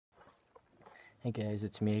Hey guys,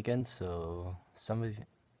 it's me again. So a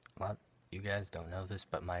lot you guys don't know this,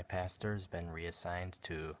 but my pastor has been reassigned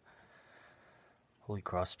to Holy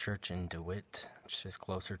Cross Church in Dewitt, which is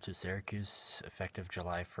closer to Syracuse, effective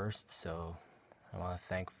July 1st. So I want to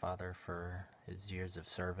thank Father for his years of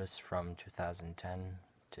service from 2010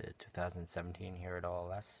 to 2017 here at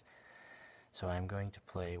OLS. So I'm going to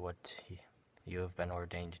play what you have been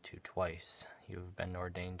ordained to twice. You have been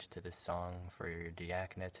ordained to this song for your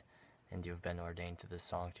diaconate, and you have been ordained to this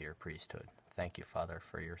song to your priesthood. Thank you, Father,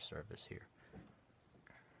 for your service here.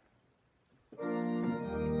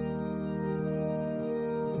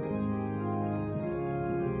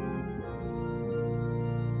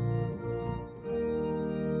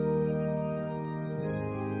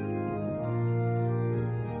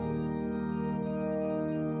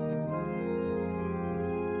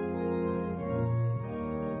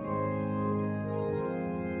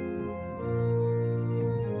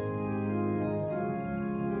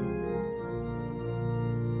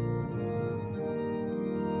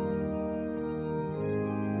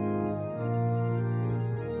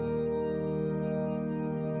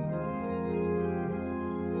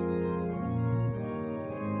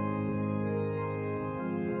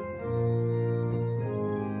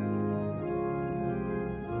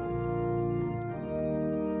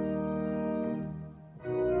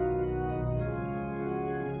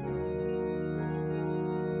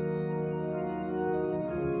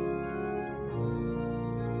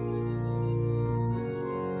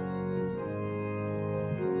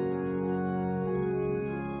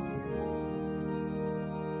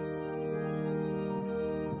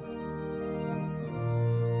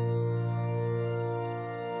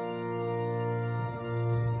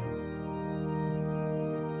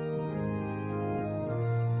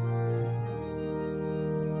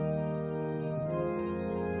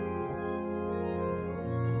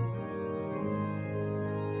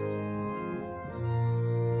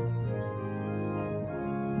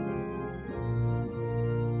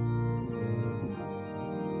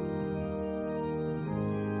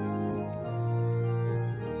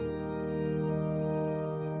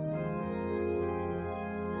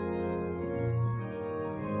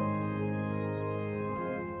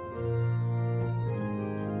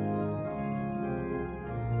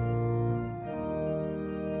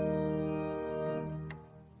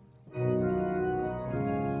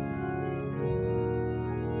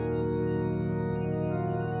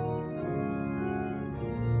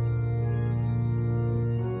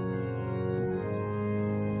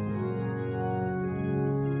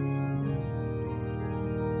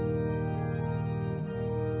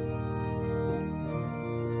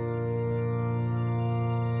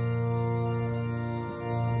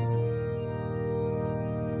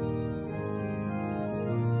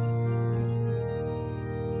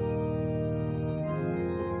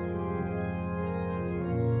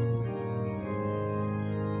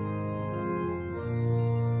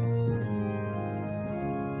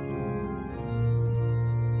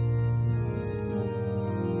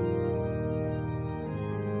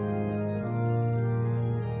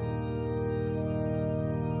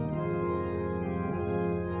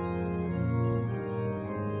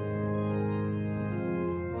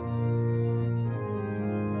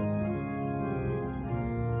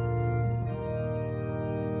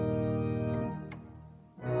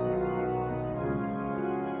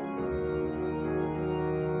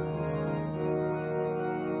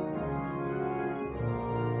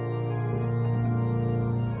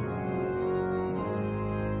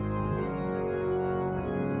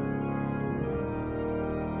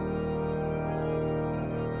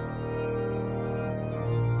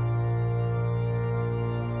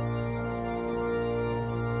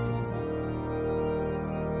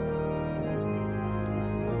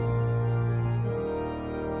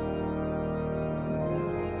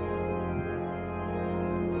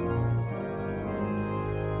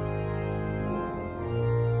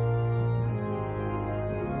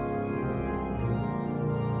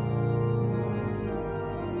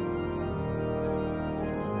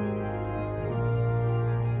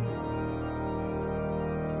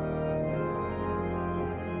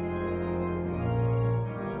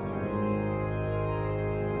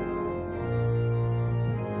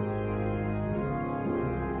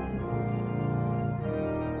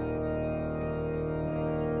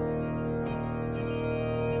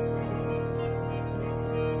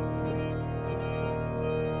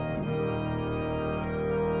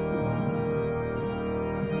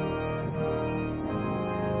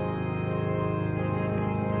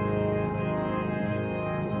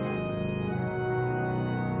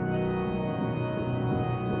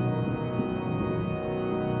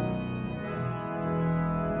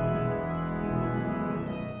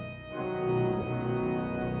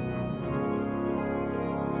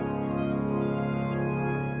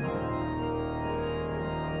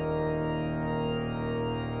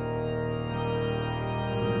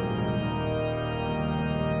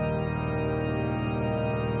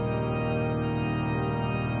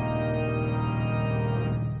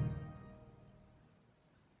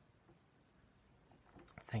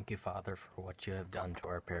 Thank you, Father, for what you have done to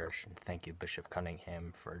our parish, and thank you, Bishop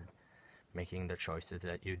Cunningham, for making the choices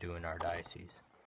that you do in our diocese.